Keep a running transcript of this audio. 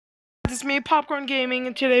it's me, Popcorn Gaming,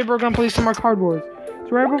 and today we're gonna play some more Card Wars. So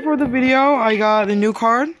right before the video, I got a new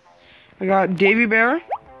card. I got Davy Bear.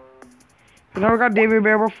 I never got Davy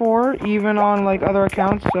Bear before, even on like other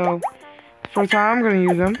accounts, so first time I'm gonna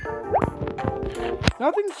use him.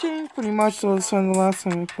 Nothing's changed pretty much since the last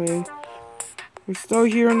time I played. We're still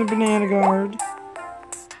here in the Banana Guard.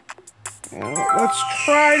 Let's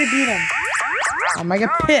try to beat him. I might get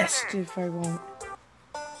pissed if I won't.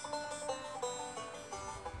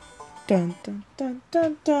 Dun dun dun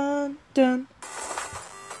dun dun dun.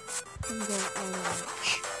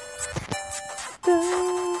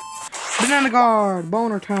 Dun. Banana Guard,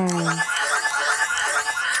 boner time.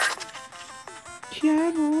 Yeah,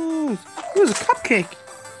 it was. It was a cupcake.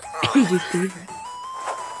 AJ's favorite.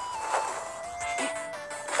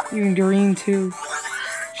 Even green too.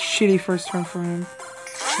 Shitty first turn for him.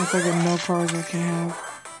 Looks like I have no cards I can have.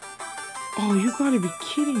 Oh, you gotta be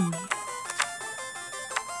kidding me.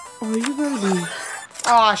 Oh, you gotta be...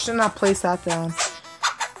 Oh, I should not place that down.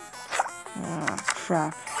 Ah,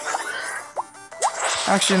 crap.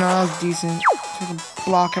 Actually, no, that was decent. So I can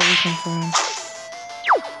block everything for him.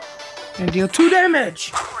 And deal 2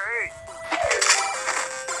 damage!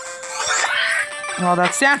 Oh,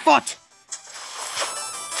 that's Sandfoot!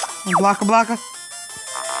 Blocka, blocka.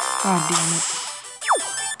 Oh, damn it.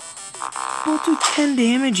 We'll do 10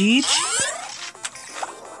 damage each.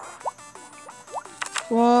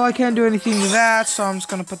 Well, I can't do anything to that, so I'm just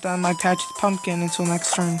gonna put down my Patchy the Pumpkin until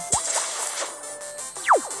next turn.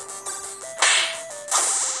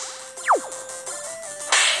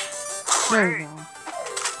 There we go.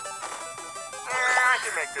 I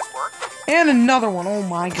can make this work. And another one, oh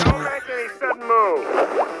my god. Don't make any sudden move.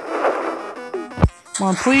 Come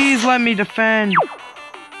on, please let me defend.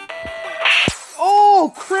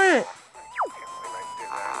 Oh, crit!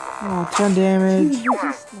 Oh, 10 damage.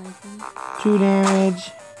 2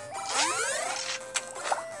 damage.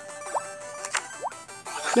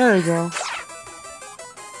 There you go.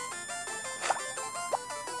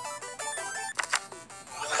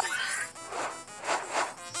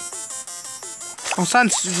 Oh,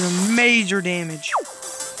 that's major damage.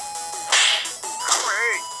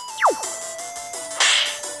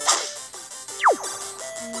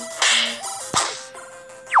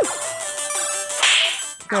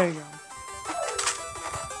 There you go.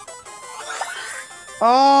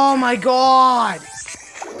 Oh my god!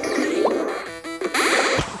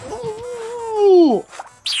 Ooh.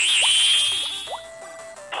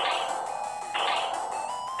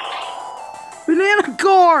 Banana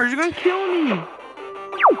Guard! You're gonna kill me!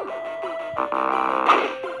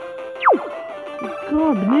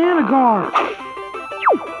 God, Banana Guard!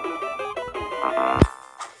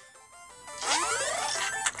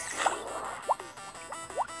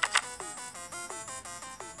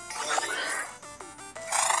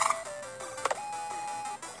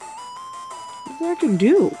 What I can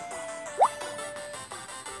do?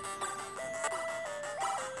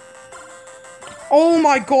 Oh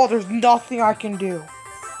my god, there's nothing I can do.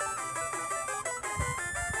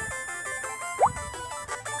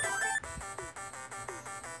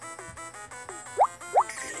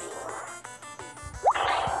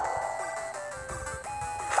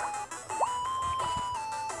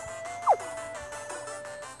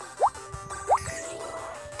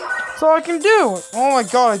 That's all I can do. Oh my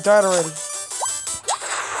god, I died already.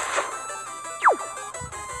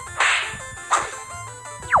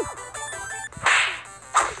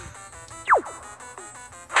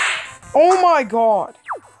 Oh my god!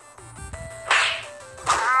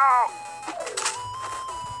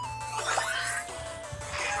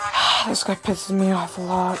 This guy pisses me off a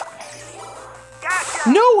lot. Gotcha.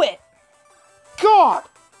 Knew it! God!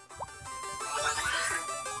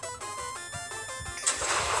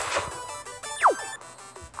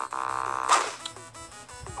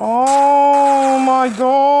 Oh my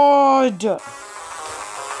god!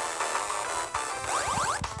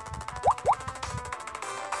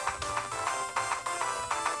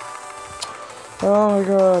 Oh my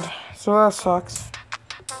god. So that sucks.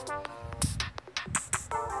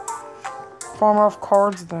 Farm off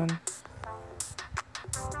cards then.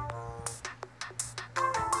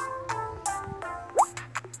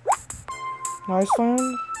 Nice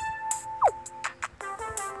one.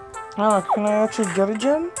 Ah, can I actually get a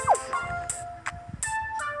gem?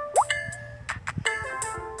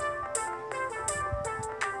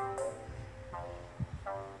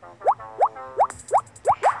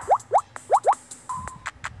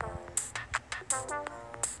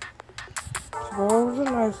 Those are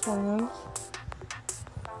nice ones.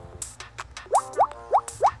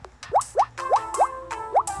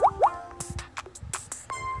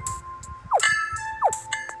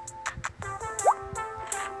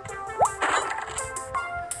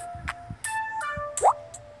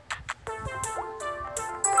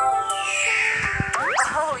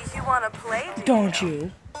 don't you?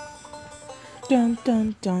 Dun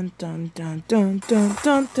dun dun dun dun dun dun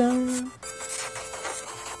dun dun.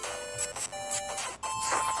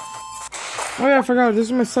 Oh yeah, I forgot. This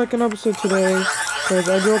is my second episode today. Because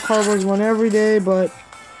I do a Card Wars one every day, but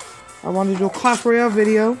I wanted to do a Clash Royale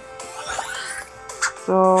video.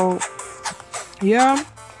 So, yeah.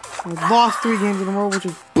 I lost 3 games in a row, which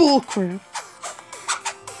is bullcrap.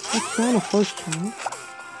 Let's try on the first time.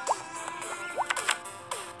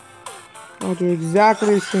 I'll do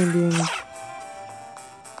exactly the same damage.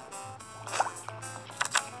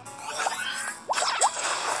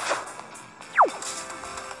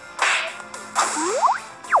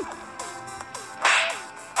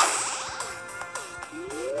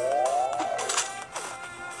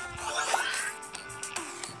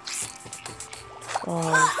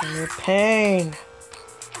 Oh, it's a pain.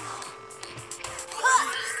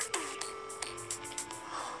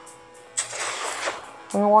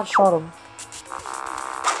 I'm gonna one shot him.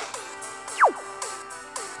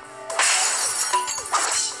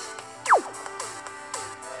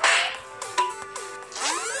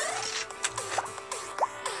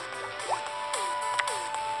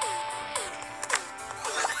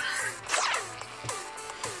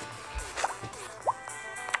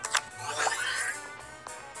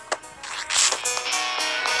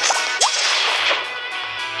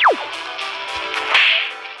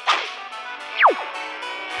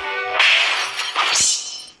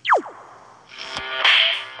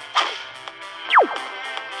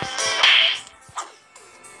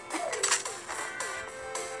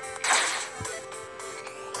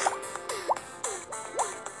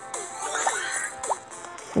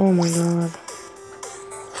 Oh my god.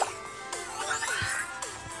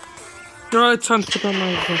 No, it's time to put on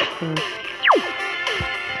my backpack.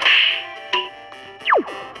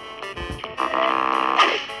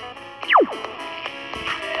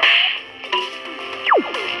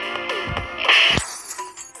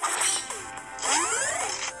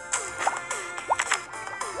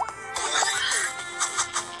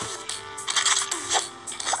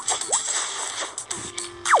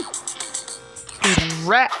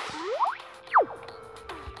 Rat.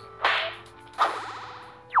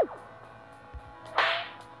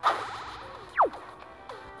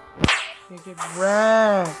 You get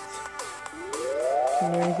wrecked.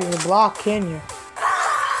 Can't do anything to block, can you?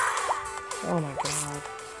 Oh my god.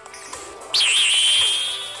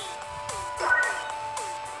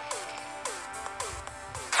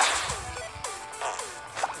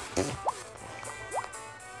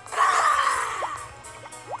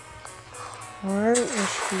 Alright,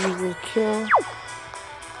 let's use the kill.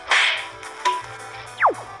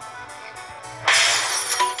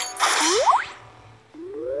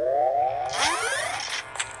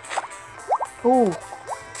 Ooh.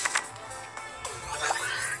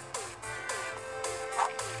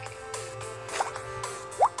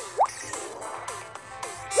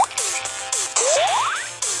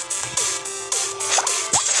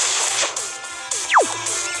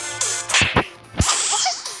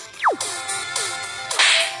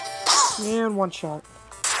 And one shot.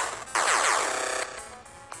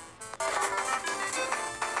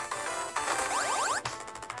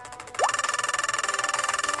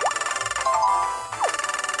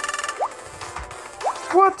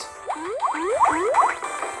 What?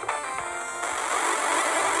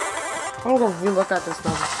 I'm gonna relook at this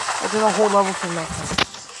level. I did a whole level from that time.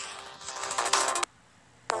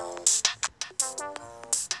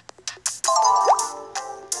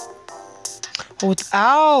 Oh, it's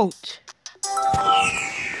out! Oh,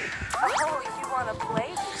 you wanna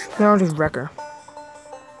play? Now just wreck her.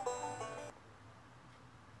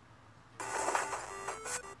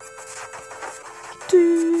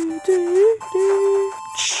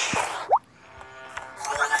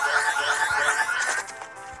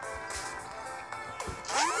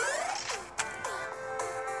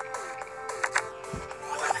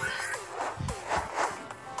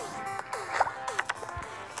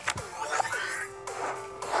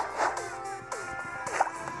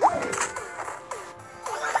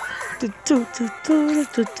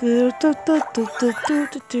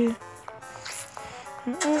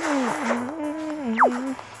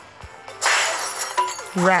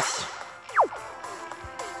 Wrecked.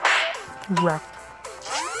 Wrecked.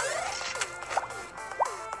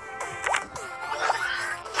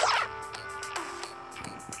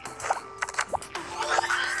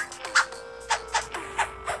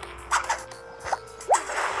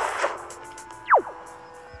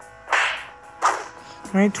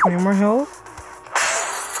 Alright, 20 more health.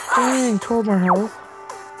 Dang, 12 more health.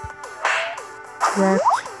 Wrecked.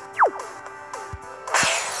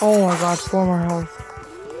 Oh my god, 4 more health.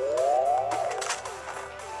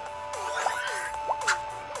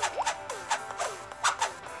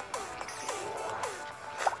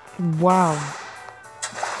 Wow.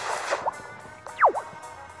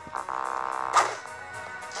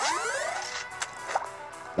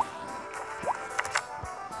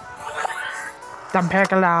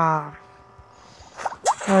 Dampekala.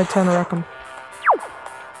 Alright, time to wreck him.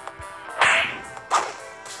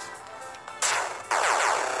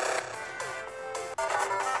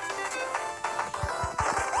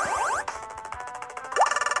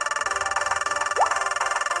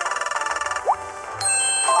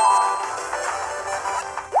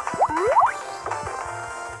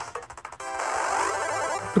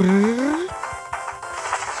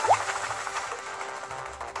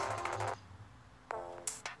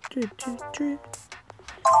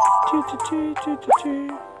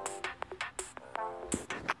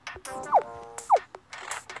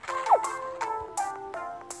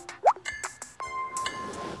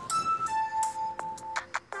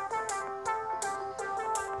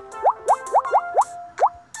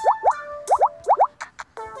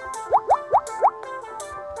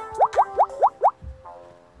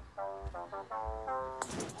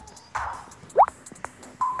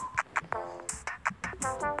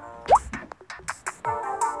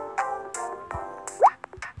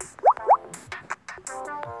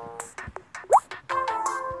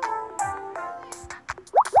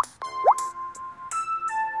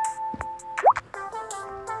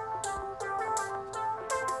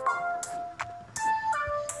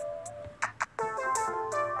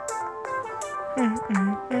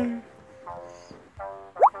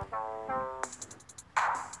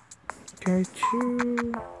 Go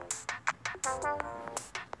to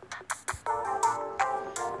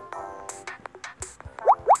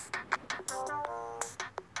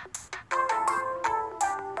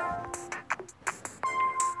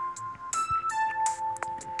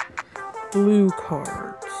blue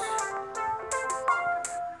cards.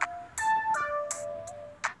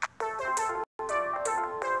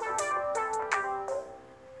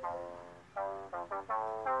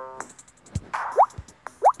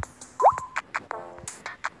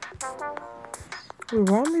 Wait,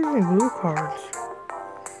 why am I using blue cards?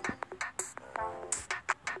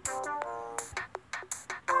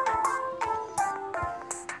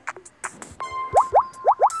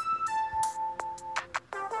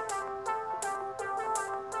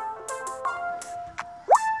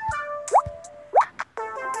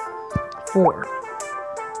 Four.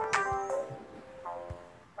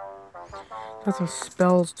 Got some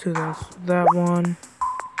spells to this. That one.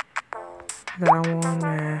 That one.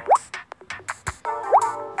 Nah.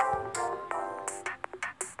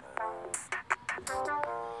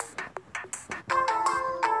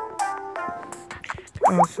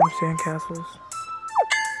 Oh, some sandcastles.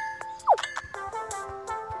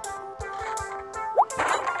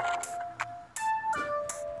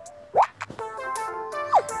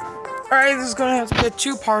 Alright, this is gonna have to be a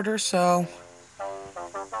two-parter, so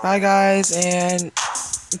bye guys, and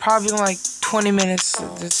probably in like 20 minutes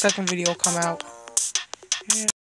the second video will come out.